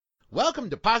Welcome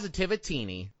to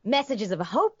Positivitini. Messages of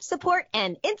hope, support,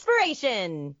 and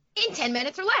inspiration. In 10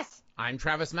 minutes or less. I'm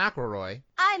Travis McElroy.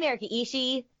 I'm Erica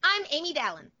Ishii. I'm Amy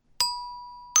Dallin.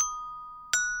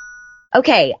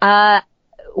 Okay,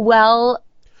 well,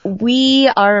 we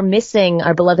are missing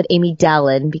our beloved Amy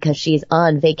Dallin because she's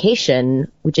on vacation,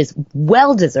 which is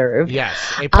well-deserved.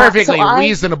 Yes, a perfectly so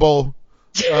reasonable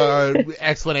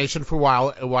explanation for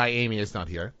why Amy is not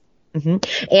here.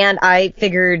 Mm-hmm. And I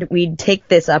figured we'd take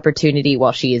this opportunity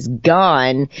while she is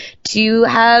gone to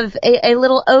have a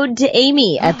little ode to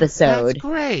Amy episode. That's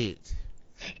great.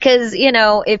 Because, you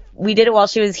know, if we did it while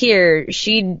she was here,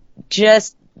 she'd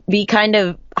just be kind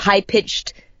of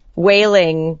high-pitched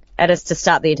wailing at us to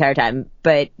stop the entire time.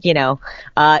 But, you know,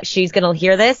 she's going to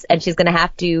hear this, and she's going to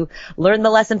have to learn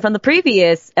the lesson from the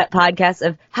previous podcast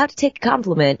of how to take a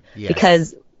compliment,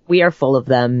 because we are full of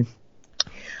them.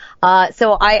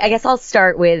 So I guess I'll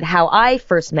start with how I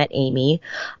first met Amy.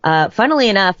 Funnily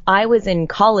enough, I was in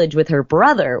college with her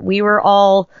brother. We were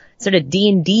all sort of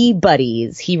D&D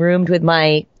buddies. He roomed with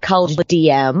my college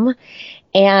DM,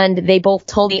 and they both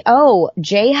told me, oh,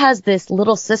 Jay has this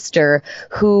little sister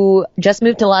who just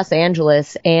moved to Los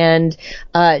Angeles, and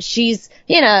she's,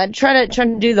 you know, trying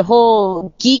to do the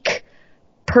whole geek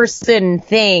person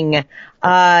thing,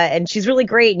 and she's really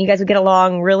great, and you guys would get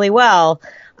along really well.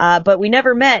 But we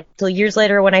never met till years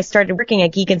later when I started working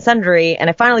at Geek and Sundry, and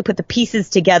I finally put the pieces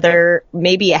together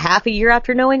maybe a half a year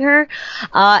after knowing her.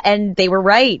 And they were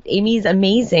right. Amy's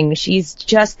amazing. She's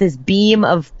just this beam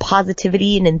of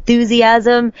positivity and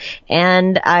enthusiasm,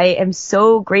 and I am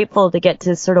so grateful to get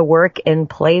to sort of work and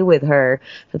play with her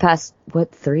for the past,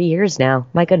 3 years now?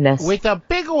 My goodness. With a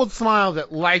big old smile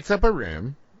that lights up a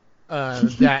room,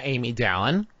 that Amy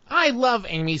Dallin. I love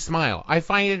Amy's smile. I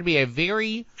find it to be a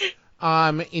very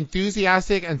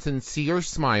enthusiastic and sincere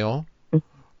smile.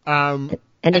 And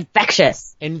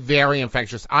infectious. And very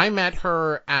infectious. I met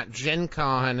her at Gen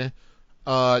Con,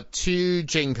 2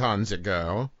 Gen Cons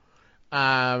ago.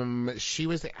 She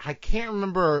was, I can't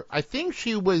remember, I think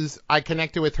I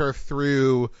connected with her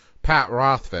through Pat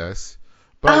Rothfuss.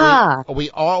 But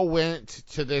we all went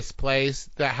to this place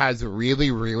that has really,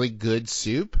 really good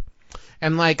soup.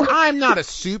 And I'm not a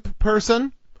soup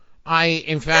person.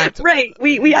 In fact... Right.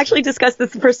 We actually discussed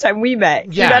this the first time we met.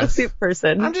 Yes. You're not a soup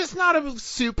person. I'm just not a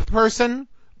soup person,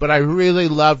 but I really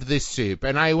loved this soup.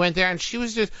 And I went there, and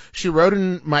she rode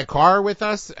in my car with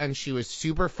us, and she was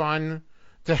super fun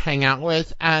to hang out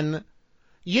with. And,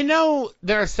 you know,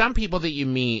 there are some people that you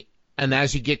meet, and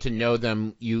as you get to know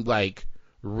them, you,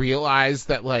 realize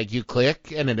that, you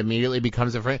click, and it immediately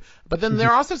becomes a friend. But then there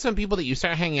are also some people that you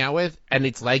start hanging out with, and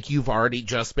it's like you've already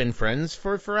just been friends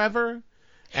for forever.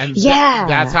 And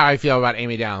that's how I feel about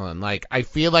Amy Dallin. I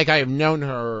feel like I have known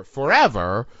her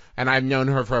forever, and I've known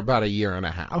her for about a year and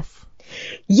a half.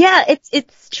 Yeah,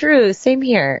 it's true. Same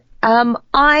here.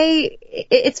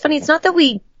 It's funny. It's not that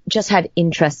we just had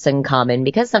interests in common,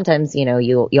 because sometimes, you know,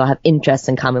 you'll have interests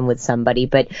in common with somebody,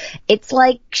 but it's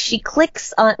like she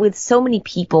clicks with so many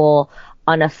people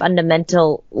on a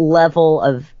fundamental level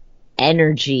of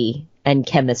energy and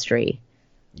chemistry.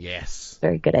 Yes.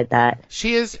 Very good at that.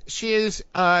 She is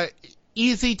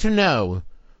easy to know,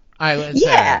 I would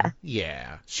say.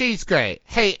 Yeah. She's great.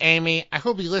 Hey, Amy, I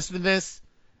hope you listen to this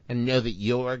and know that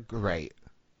you're great.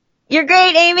 You're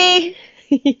great, Amy!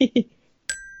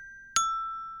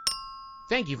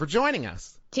 Thank you for joining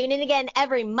us. Tune in again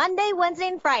every Monday, Wednesday,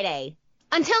 and Friday.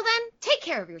 Until then, take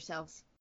care of yourselves.